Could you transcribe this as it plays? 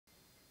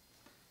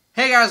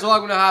Hey guys,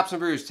 welcome to Hops and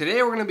Brews.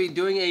 Today we're going to be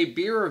doing a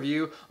beer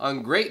review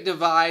on Great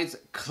Divide's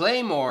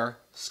CLAYMORE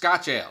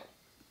Scotch Ale.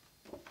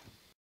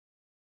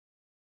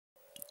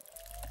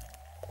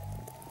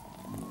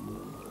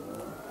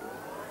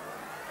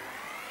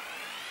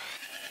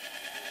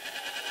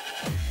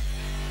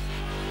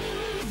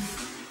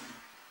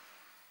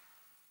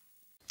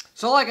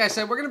 So like I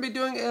said, we're going to be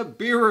doing a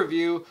beer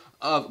review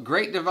of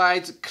Great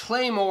Divide's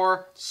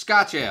CLAYMORE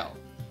Scotch Ale.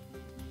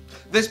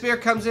 This beer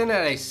comes in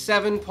at a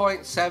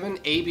 7.7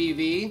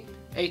 ABV,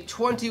 a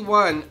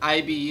 21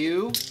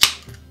 IBU.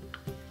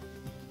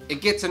 It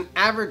gets an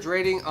average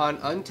rating on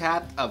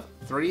Untappd of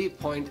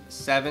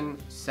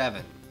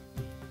 3.77.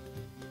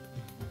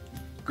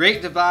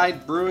 Great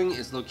Divide Brewing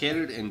is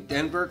located in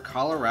Denver,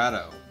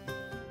 Colorado.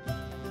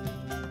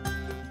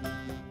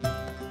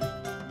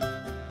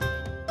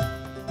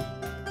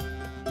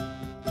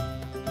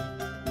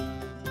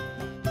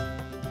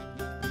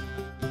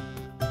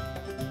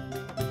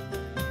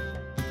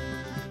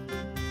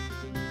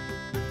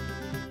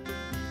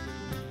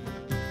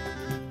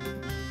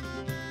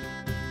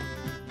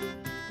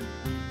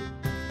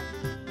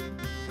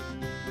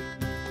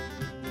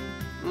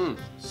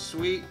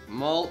 Sweet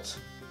malt,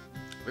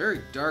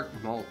 very dark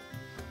malt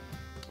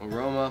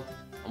aroma,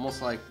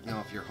 almost like, you know,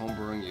 if you're home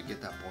brewing, you get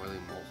that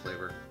boiling malt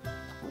flavor.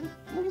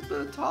 A little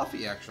bit of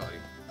toffee actually.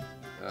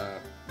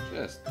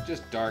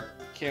 Just dark,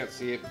 can't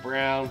see it.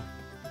 Brown,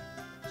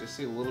 just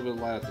see a little bit of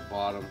light at the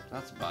bottom.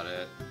 That's about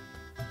it.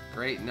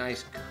 Great,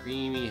 nice,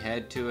 creamy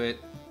head to it.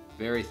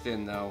 Very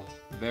thin though,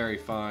 very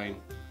fine.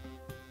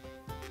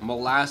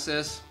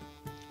 Molasses,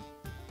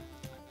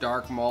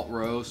 dark malt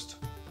roast.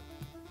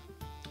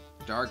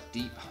 Dark,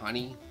 deep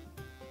honey,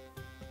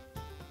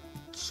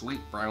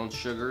 sweet brown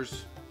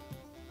sugars,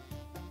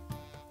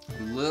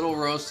 little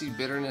roasty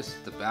bitterness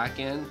at the back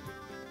end.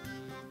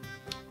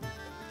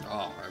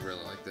 Oh, I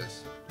really like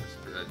this. It's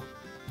good.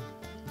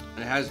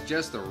 It has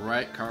just the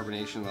right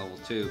carbonation level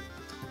too,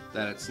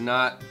 that it's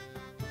not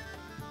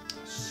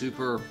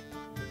super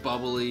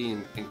bubbly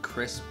and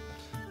crisp.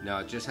 No,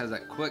 it just has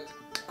that quick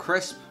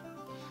crisp,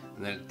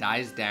 and then it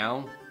dies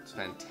down. It's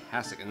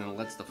fantastic, and then it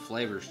lets the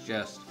flavors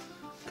just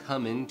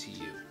come into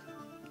you.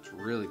 It's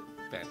really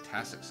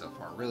fantastic so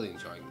far. Really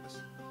enjoying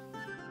this.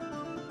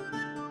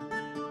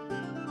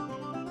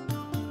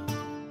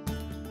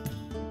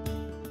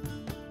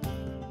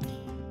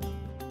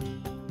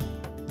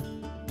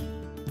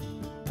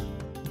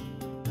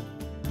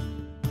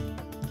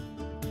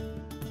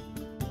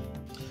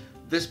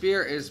 This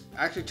beer is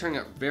actually turning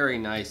out very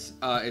nice.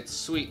 It's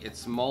sweet,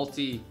 it's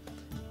malty,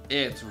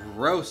 it's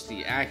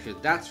roasty. Actually,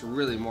 that's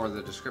really more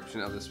the description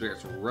of this beer.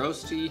 It's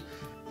roasty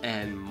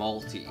and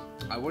malty.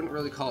 I wouldn't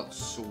really call it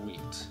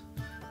sweet.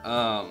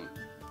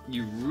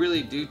 You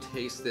really do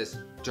taste this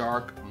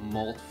dark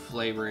malt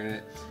flavor in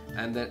it,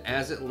 and then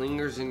as it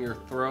lingers in your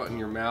throat and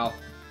your mouth,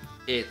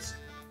 it's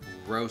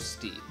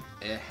roasty.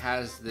 It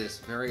has this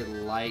very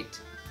light,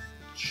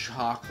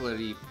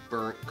 chocolatey,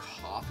 burnt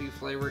coffee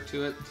flavor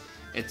to it.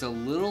 It's a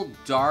little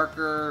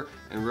darker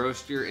and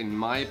roastier in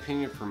my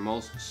opinion for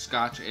most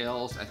Scotch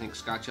ales. I think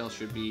Scotch ale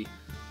should be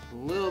a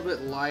little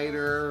bit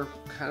lighter,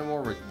 kind of more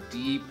of a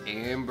deep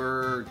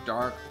amber,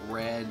 dark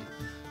red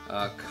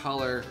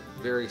color,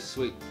 very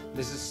sweet.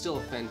 This is still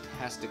a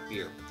fantastic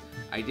beer.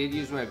 I did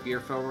use my beer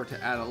foamer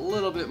to add a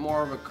little bit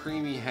more of a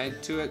creamy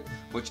head to it,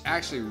 which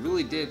actually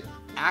really did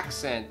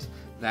accent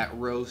that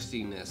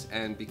roastiness,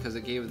 and because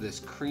it gave it this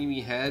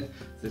creamy head,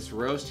 this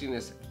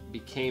roastiness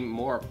became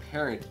more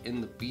apparent in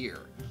the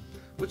beer,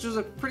 which was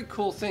a pretty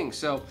cool thing.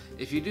 So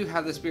if you do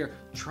have this beer,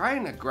 try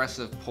an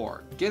aggressive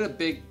pour. Get a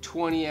big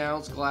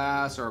 20-ounce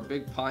glass or a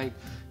big pint.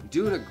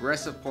 Do an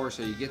aggressive pour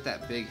so you get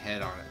that big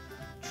head on it.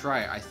 Try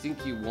it. I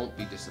think you won't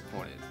be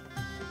disappointed.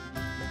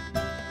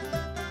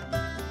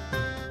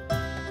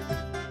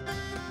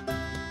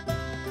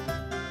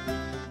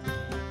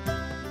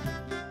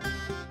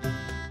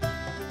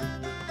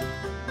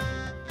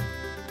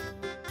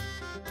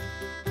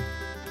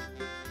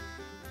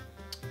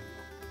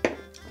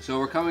 So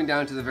we're coming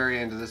down to the very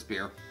end of this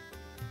beer.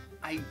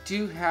 I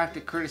do have to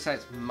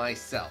criticize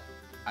myself.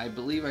 I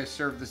believe I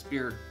served this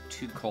beer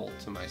too cold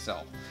to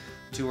myself,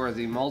 to where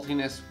the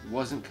maltiness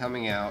wasn't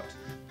coming out,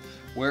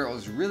 where it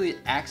was really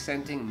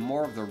accenting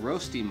more of the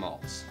roasty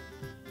malts.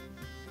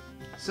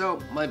 So,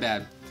 my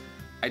bad.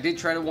 I did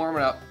try to warm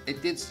it up.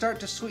 It did start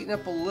to sweeten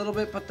up a little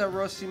bit, but the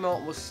roasty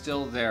malt was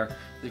still there.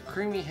 The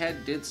creamy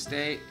head did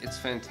stay. It's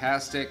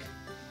fantastic.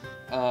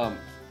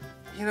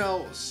 You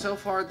know, so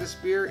far this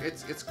beer,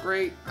 it's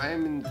great. I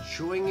am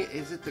enjoying it.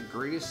 Is it the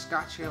greatest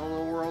Scotch ale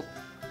in the world?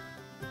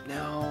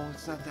 No,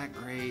 it's not that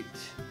great,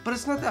 but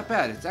it's not that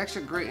bad. It's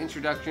actually a great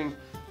introduction.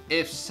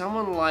 If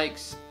someone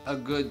likes a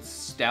good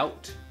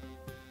stout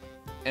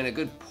and a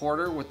good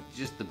porter with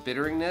just the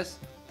bitteriness,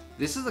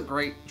 this is a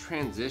great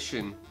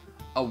transition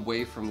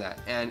away from that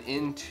and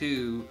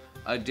into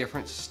a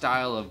different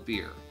style of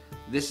beer.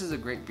 This is a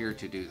great beer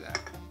to do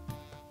that.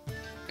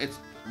 It's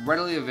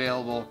readily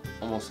available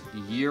almost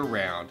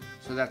year-round,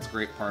 so that's the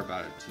great part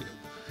about it too.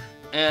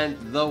 And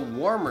the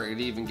warmer it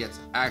even gets.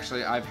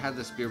 Actually, I've had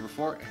this beer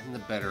before, and the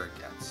better it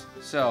gets.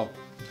 So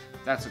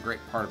that's a great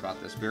part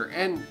about this beer,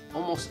 and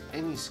almost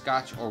any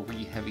Scotch or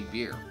wee heavy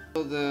beer.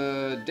 So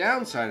the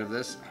downside of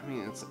this, I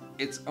mean,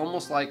 it's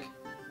almost like,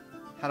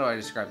 how do I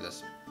describe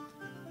this?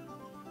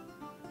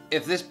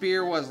 If this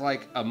beer was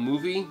like a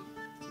movie,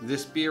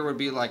 this beer would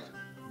be like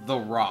The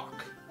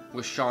Rock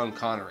with Sean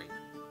Connery.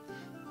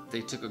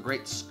 They took a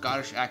great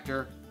Scottish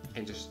actor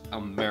and just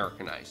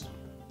Americanized him.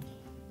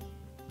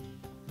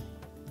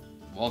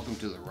 Welcome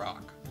to The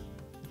Rock.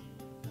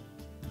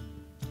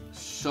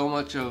 So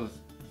much of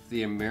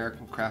the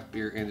American craft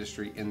beer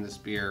industry in this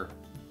beer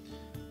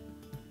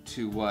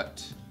to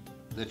what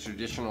the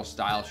traditional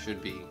style should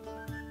be.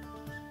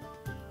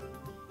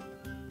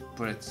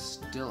 But it's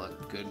still a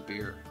good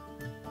beer.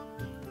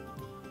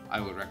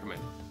 I would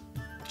recommend it.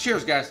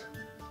 Cheers, guys.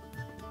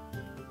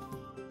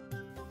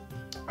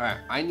 Alright,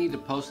 I need to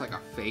post like a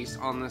face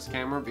on this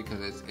camera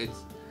because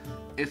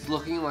it's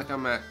looking like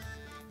I'm at,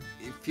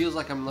 it feels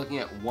like I'm looking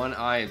at one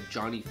eye of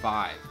Johnny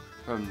Five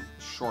from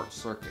Short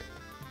Circuit.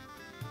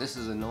 This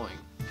is annoying.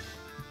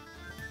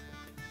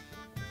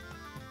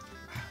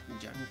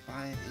 Johnny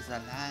Five is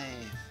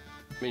alive.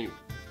 I mean,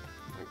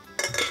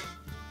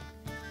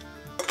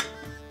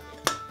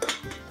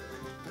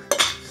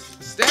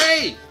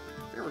 stay!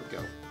 There we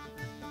go.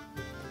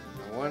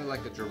 I wanted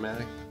like a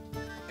dramatic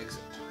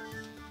exit.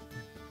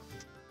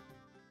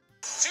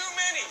 Too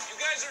many! You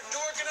guys are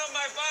dorking up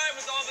my vibe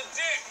with all the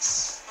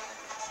dicks.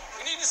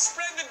 We need to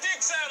spread the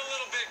dicks out a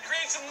little bit.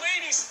 Create some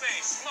lady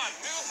space. Come on,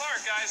 move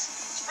apart, guys.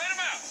 Spread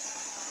them out.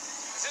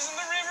 This isn't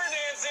the river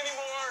dance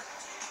anymore.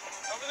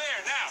 Over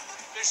there, now.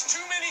 There's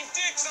too many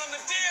dicks on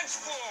the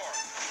dance floor.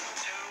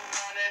 Too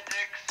many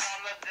dicks on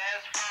the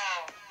dance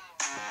floor.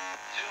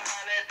 Too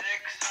many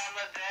dicks on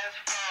the dance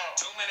floor.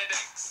 Too many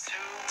dicks.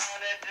 Too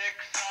many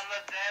dicks on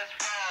the dance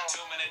floor.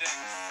 Too many dicks.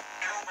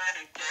 Too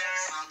many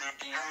dicks on the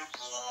dance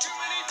floor. Too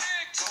many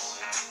dicks.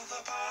 Going to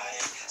the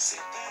party,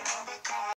 sipping on Bacardi.